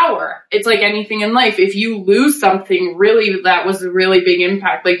that power. It's like anything in life. If you lose something really that was a really big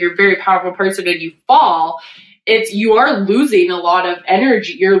impact, like you're a very powerful person and you fall, you are losing a lot of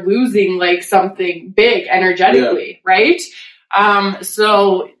energy. You're losing like something big energetically, right?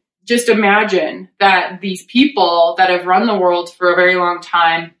 So just imagine that these people that have run the world for a very long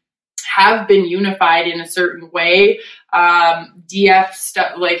time have been unified in a certain way. DF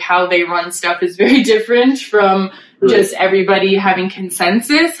stuff, like how they run stuff, is very different from just everybody having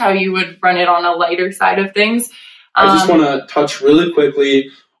consensus, how you would run it on a lighter side of things. I just want to touch really quickly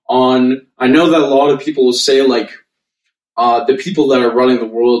on, I know that a lot of people will say like, the people that are running the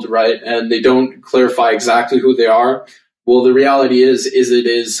world, right, and they don't clarify exactly who they are. Well, the reality is it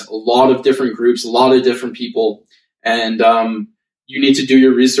is a lot of different groups, a lot of different people, and you need to do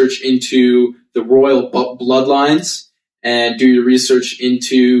your research into the royal bloodlines and do your research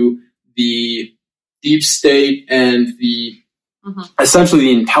into the deep state and the essentially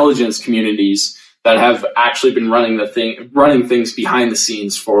the intelligence communities that have actually been running things behind the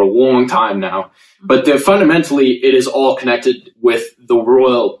scenes for a long time now. But fundamentally, it is all connected with the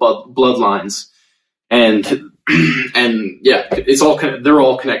royal bloodlines, and yeah, they're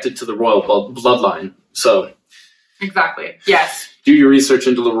all connected to the royal bloodline. So exactly, yes. Do your research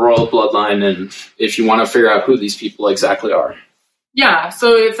into the royal bloodline, and if you want to figure out who these people exactly are. Yeah.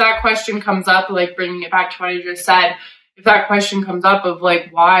 So if that question comes up, like bringing it back to what I just said, if that question comes up of like,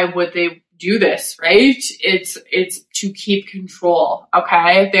 why would they do this, right? It's to keep control.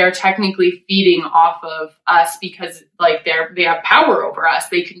 Okay. They're technically feeding off of us because like they have power over us.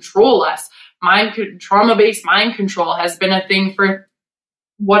 They control us. Trauma-based mind control has been a thing for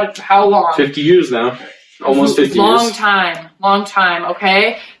how long? 50 years now. Almost 50 years. Long time.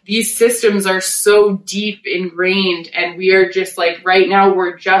 Okay. These systems are so deep ingrained, and we are just like, right now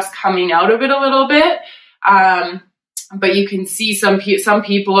we're just coming out of it a little bit. But you can see some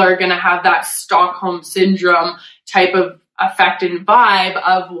people are going to have that Stockholm syndrome type of effect and vibe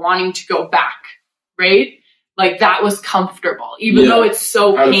of wanting to go back, right? Like that was comfortable, even though it's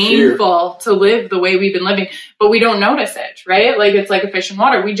so painful to live the way we've been living, but we don't notice it, right? Like it's like a fish in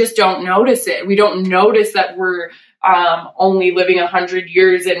water. We just don't notice it. We don't notice that we're only living 100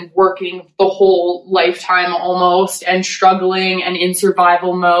 years and working the whole lifetime almost, and struggling and in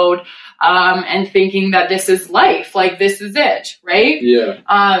survival mode. And thinking that this is life, like this is it, right? Yeah.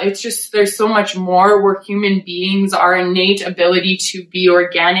 It's just, there's so much more. We're human beings. Our innate ability to be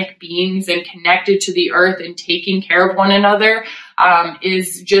organic beings and connected to the earth and taking care of one another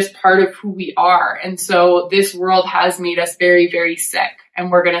is just part of who we are. And so this world has made us very, very sick.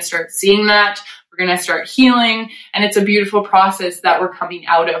 And we're going to start seeing that. We're going to start healing. And it's a beautiful process that we're coming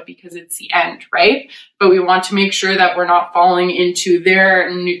out of because it's the end, right? But we want to make sure that we're not falling into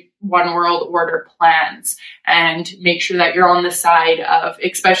their one world order plans, and make sure that you're on the side of,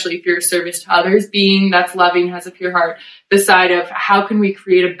 especially if you're a service to others, being that's loving, has a pure heart, the side of how can we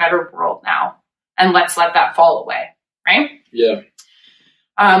create a better world now? And let's let that fall away, right? Yeah.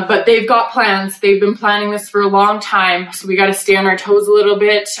 But they've got plans. They've been planning this for a long time. So we got to stay on our toes a little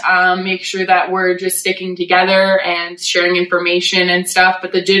bit, make sure that we're just sticking together and sharing information and stuff.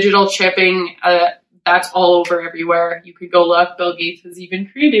 But the digital chipping, that's all over everywhere. You could go look. Bill Gates has even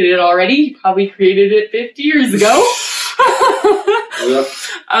created it already. He probably created it 50 years ago. Yep.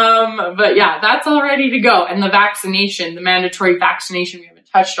 But yeah, that's all ready to go. And the vaccination, the mandatory vaccination, we haven't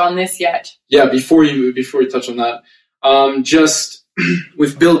touched on this yet. Yeah, before you touch on that, just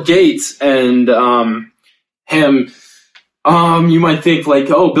with Bill Gates and him, you might think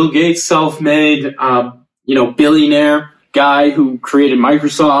like, oh, Bill Gates, self-made, billionaire guy who created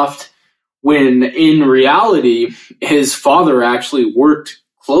Microsoft, when in reality, his father actually worked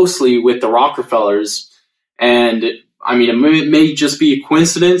closely with the Rockefellers. And I mean, it may just be a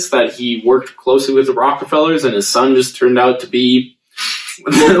coincidence that he worked closely with the Rockefellers and his son just turned out to be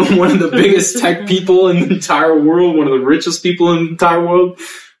one of the biggest tech people in the entire world, one of the richest people in the entire world.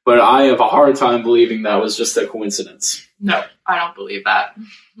 But I have a hard time believing that was just a coincidence. No, I don't believe that.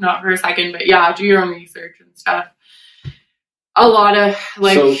 Not for a second. But yeah, do your own research and stuff. A lot of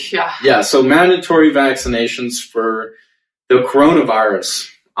so mandatory vaccinations for the coronavirus.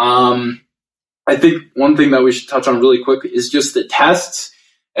 I think one thing that we should touch on really quick is just the tests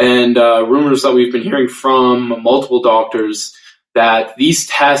and rumors that we've been hearing from multiple doctors that these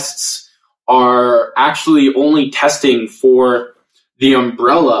tests are actually only testing for the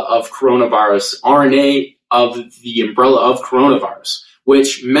umbrella of coronavirus, RNA of the umbrella of coronavirus,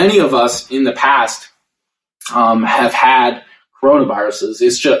 which many of us in the past have had coronaviruses.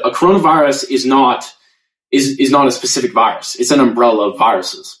 It's just a coronavirus is not a specific virus. It's an umbrella of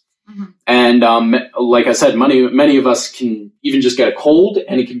viruses. Mm-hmm. And like I said, many of us can even just get a cold,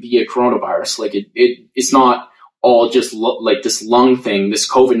 and it can be a coronavirus. Like it's not all just like this lung thing, this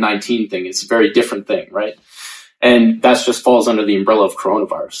COVID-19 thing. It's a very different thing, right? And that just falls under the umbrella of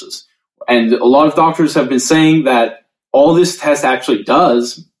coronaviruses. And a lot of doctors have been saying that all this test actually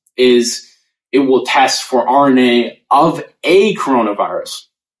does is it will test for RNA of a coronavirus.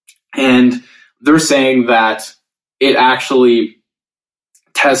 And they're saying that it actually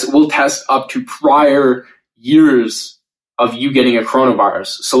will test up to prior years of you getting a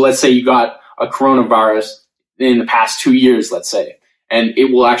coronavirus. So let's say you got a coronavirus in the past 2 years, let's say, and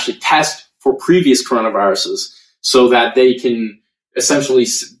it will actually test for previous coronaviruses so that they can essentially,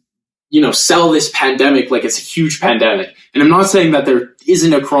 sell this pandemic like it's a huge pandemic. And I'm not saying that there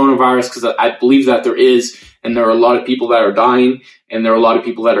isn't a coronavirus, because I believe that there is, and there are a lot of people that are dying, and there are a lot of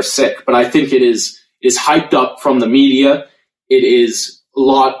people that are sick. But I think it is hyped up from the media. It is a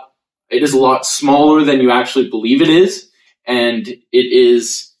lot smaller than you actually believe it is, and it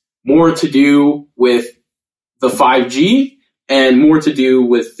is more to do with the 5G and more to do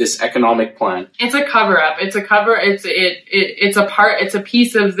with this economic plan. It's a cover up. It's a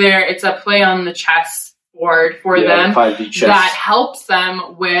piece of it's a play on the chess board for them 5G chess. That helps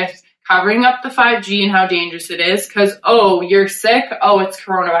them with covering up the 5G and how dangerous it is. Because, you're sick. It's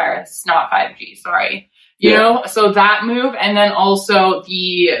coronavirus, not 5G. Sorry. You know, so that move, and then also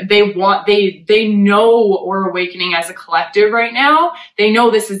they know we're awakening as a collective right now. They know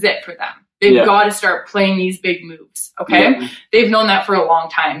this is it for them. They've got to start playing these big moves. Okay. Yeah. They've known that for a long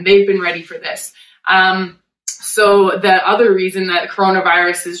time. They've been ready for this. So the other reason that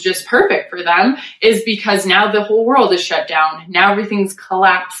coronavirus is just perfect for them is because now the whole world is shut down. Now everything's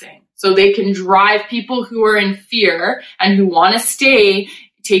collapsing. So they can drive people who are in fear and who want to stay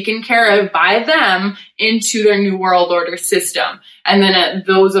taken care of by them into their new world order system. And then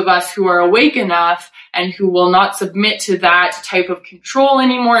those of us who are awake enough and who will not submit to that type of control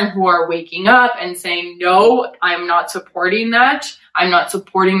anymore, and who are waking up and saying, no, I'm not supporting that. I'm not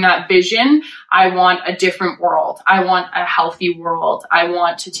supporting that vision. I want a different world. I want a healthy world. I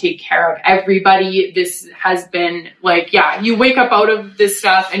want to take care of everybody. This has been you wake up out of this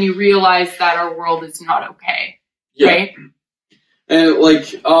stuff and you realize that our world is not okay. Yeah. Right? And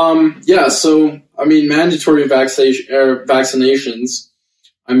so I mean, mandatory vaccinations.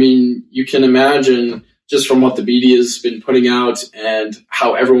 I mean, you can imagine just from what the media has been putting out and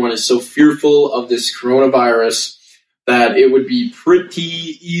how everyone is so fearful of this coronavirus that it would be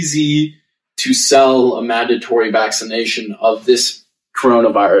pretty easy to sell a mandatory vaccination of this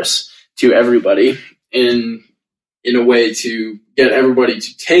coronavirus to everybody in a way to get everybody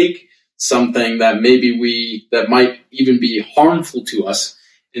to take something that that might even be harmful to us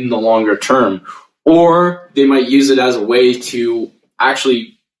in the longer term. Or they might use it as a way to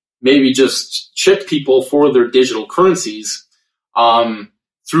actually maybe just chip people for their digital currencies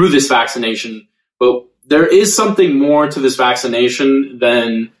through this vaccination. But there is something more to this vaccination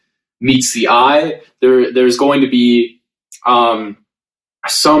than meets the eye. There's going to be we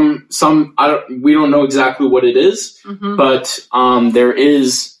don't know exactly what it is, but there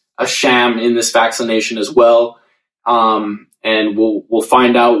is a sham in this vaccination as well. And we'll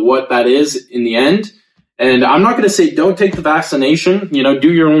find out what that is in the end. And I'm not going to say don't take the vaccination.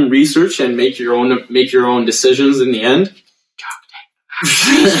 Do your own research and make your own decisions in the end.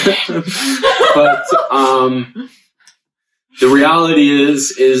 But the reality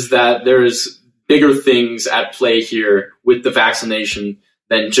is that there's bigger things at play here with the vaccination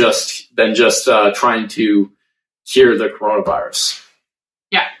than just trying to cure the coronavirus.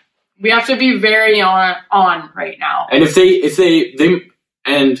 Yeah, we have to be very on right now. And if they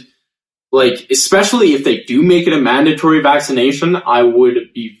especially if they do make it a mandatory vaccination, I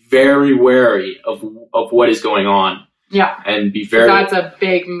would be very wary of what is going on. Yeah. And be very... That's a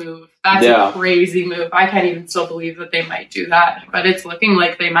big move. That's a crazy move. I can't even still believe that they might do that. But it's looking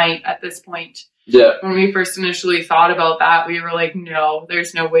like they might at this point. Yeah. When we first initially thought about that, we were like, no,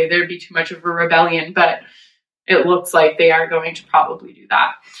 there's no way. There'd be too much of a rebellion. But it looks like they are going to probably do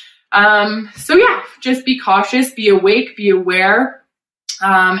that. So yeah, just be cautious, be awake, be aware.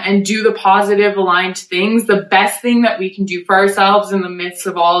 And do the positive aligned things. The best thing that we can do for ourselves in the midst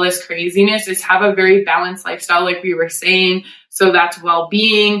of all this craziness is have a very balanced lifestyle, like we were saying. So that's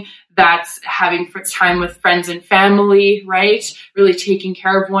well-being, that's having time with friends and family, right? Really taking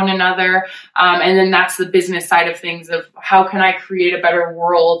care of one another. And then that's the business side of things of how can I create a better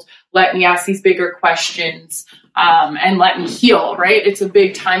world? Let me ask these bigger questions. And let me heal, right? It's a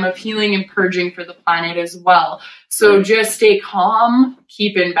big time of healing and purging for the planet as well. So just stay calm,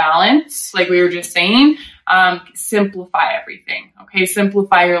 keep in balance, like we were just saying. Simplify everything, okay?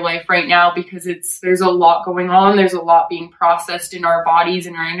 Simplify your life right now because there's a lot going on. There's a lot being processed in our bodies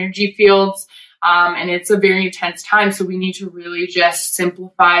and our energy fields. And it's a very intense time. So we need to really just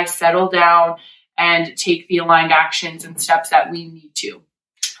simplify, settle down, and take the aligned actions and steps that we need to.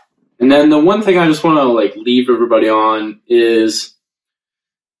 And then the one thing I just want to leave everybody on is,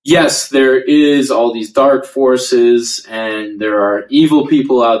 yes, there is all these dark forces and there are evil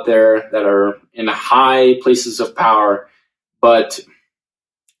people out there that are in high places of power, but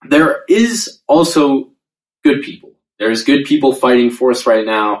there is also good people. There's good people fighting for us right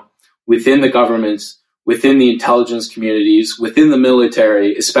now within the governments, within the intelligence communities, within the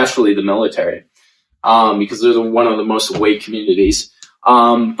military, especially the military, because they're one of the most awake communities.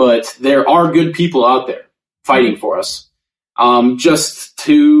 But there are good people out there fighting for us.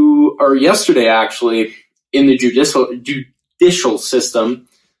 Yesterday actually, in the judicial system,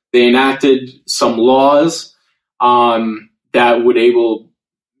 they enacted some laws, that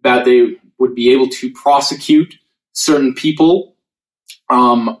they would be able to prosecute certain people,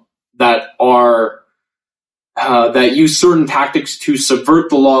 that use certain tactics to subvert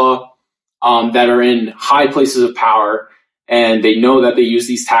the law, that are in high places of power. And they know that they use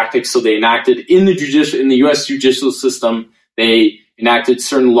these tactics, so they enacted in the U.S. judicial system, they enacted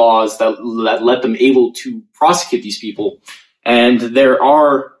certain laws that let them able to prosecute these people. And there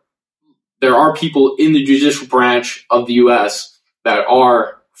are people in the judicial branch of the U.S. that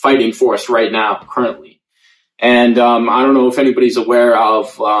are fighting for us right now, currently. And I don't know if anybody's aware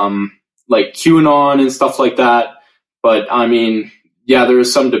of QAnon and stuff like that, but I mean, yeah, there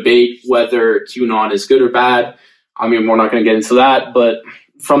is some debate whether QAnon is good or bad. I mean, we're not going to get into that, but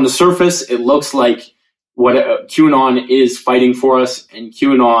from the surface, it looks like what QAnon is fighting for us, and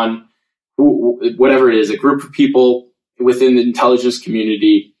QAnon, whatever it is, a group of people within the intelligence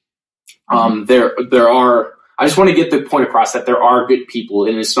community. There are. I just want to get the point across that there are good people,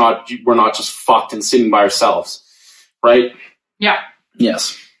 and we're not just fucked and sitting by ourselves, right? Yeah.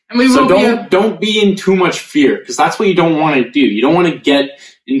 Yes. And don't be in too much fear, because that's what you don't want to do. You don't want to get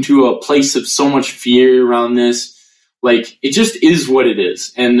into a place of so much fear around this. It just is what it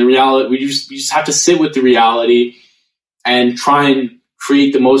is. And the reality, we just have to sit with the reality and try and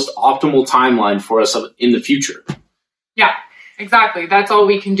create the most optimal timeline for us in the future. Yeah, exactly. That's all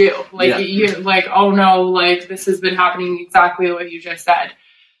we can do. Oh no, this has been happening exactly what you just said.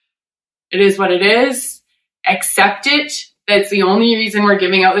 It is what it is. Accept it. That's the only reason we're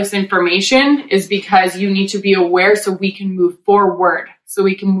giving out this information is because you need to be aware so we can move forward. so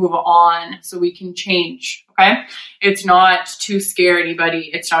we can move on, so we can change, okay? It's not to scare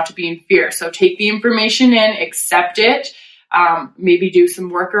anybody. It's not to be in fear. So take the information in, accept it, maybe do some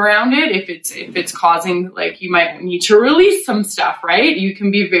work around it. If it's causing, like, you might need to release some stuff, right? You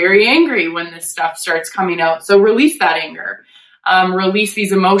can be very angry when this stuff starts coming out. So release that anger. Release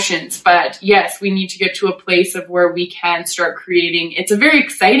these emotions. But yes, we need to get to a place of where we can start creating. It's a very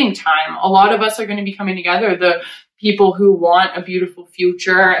exciting time. A lot of us are going to be coming together. The people who want a beautiful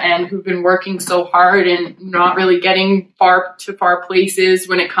future and who've been working so hard and not really getting far places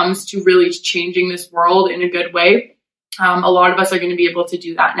when it comes to really changing this world in a good way. A lot of us are going to be able to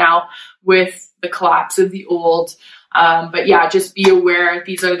do that now with the collapse of the old. But yeah, just be aware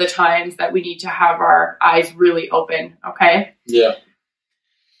these are the times that we need to have our eyes really open. Okay. Yeah.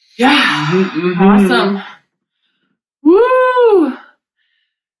 Yeah. Mm-hmm. Awesome. Woo.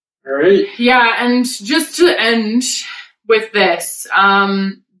 All right. Yeah. And just to end with this,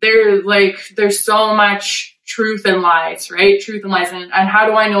 there's so much truth and lies, right? Truth and lies. And how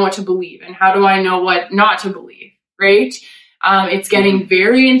do I know what to believe? And how do I know what not to believe? Right. It's getting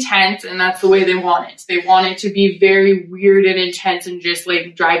very intense, and that's the way they want it. They want it to be very weird and intense and just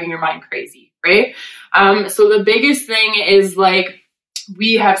like driving your mind crazy, right? So the biggest thing is, like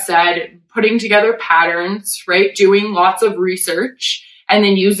we have said, putting together patterns, right? Doing lots of research, and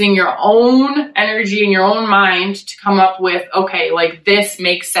then using your own energy and your own mind to come up with, okay, like this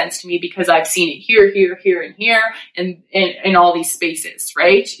makes sense to me because I've seen it here, and here, and in all these spaces,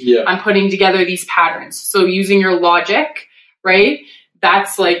 right? Yeah. I'm putting together these patterns. So using your logic, right?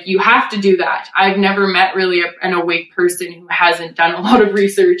 That's like, you have to do that. I've never met really an awake person who hasn't done a lot of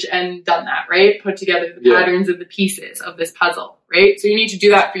research and done that, right? Put together the patterns of the pieces of this puzzle, right? So you need to do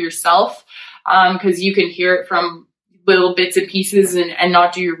that for yourself, because you can hear it from little bits and pieces and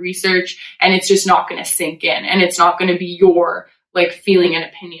not do your research, and it's just not going to sink in, and it's not going to be your like feeling and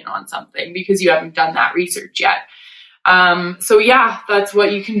opinion on something because you haven't done that research yet. So yeah, that's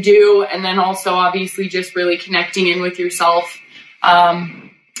what you can do. And then also obviously just really connecting in with yourself,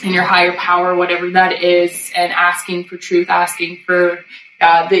 and your higher power, whatever that is, and asking for truth, asking for,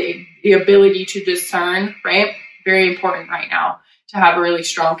 the ability to discern, right? Very important right now to have a really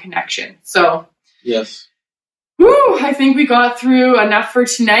strong connection. So yes. Woo, I think we got through enough for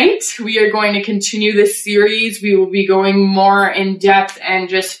tonight. We are going to continue this series. We will be going more in depth and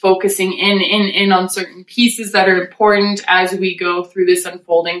just focusing in on certain pieces that are important as we go through this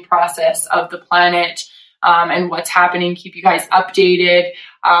unfolding process of the planet, and what's happening. Keep you guys updated,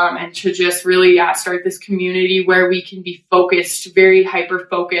 and to just really start this community where we can be focused, very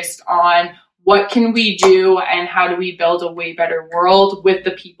hyper-focused on what can we do and how do we build a way better world with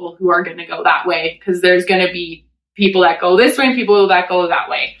the people who are going to go that way, because there's going to be people that go this way and people that go that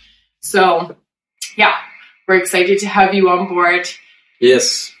way. So, yeah, we're excited to have you on board.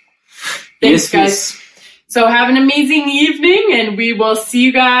 Yes. Thanks, guys. So have an amazing evening, and we will see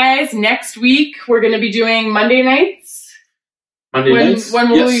you guys next week. We're going to be doing Monday nights. When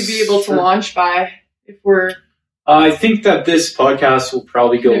will we be able to launch by? If we're... I think that this podcast will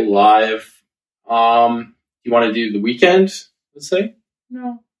probably go live. You want to do the weekend, let's say?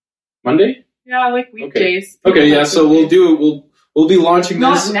 No. Monday? Yeah, like weekdays. Okay, yeah, so we'll do it. We'll be launching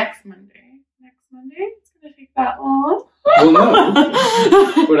this. Not next Monday. Next Monday? It's going to take that long. Well,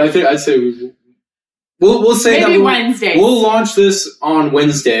 no. But I'd say we'll say maybe that Wednesday. We'll launch this on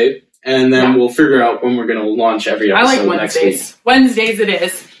Wednesday, and then we'll figure out when we're going to launch every episode. I like Wednesdays. Next week. Wednesdays it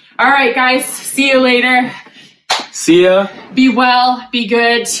is. All right, guys. See you later. See ya. Be well. Be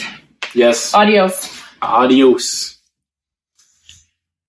good. Yes. Adios. Adios.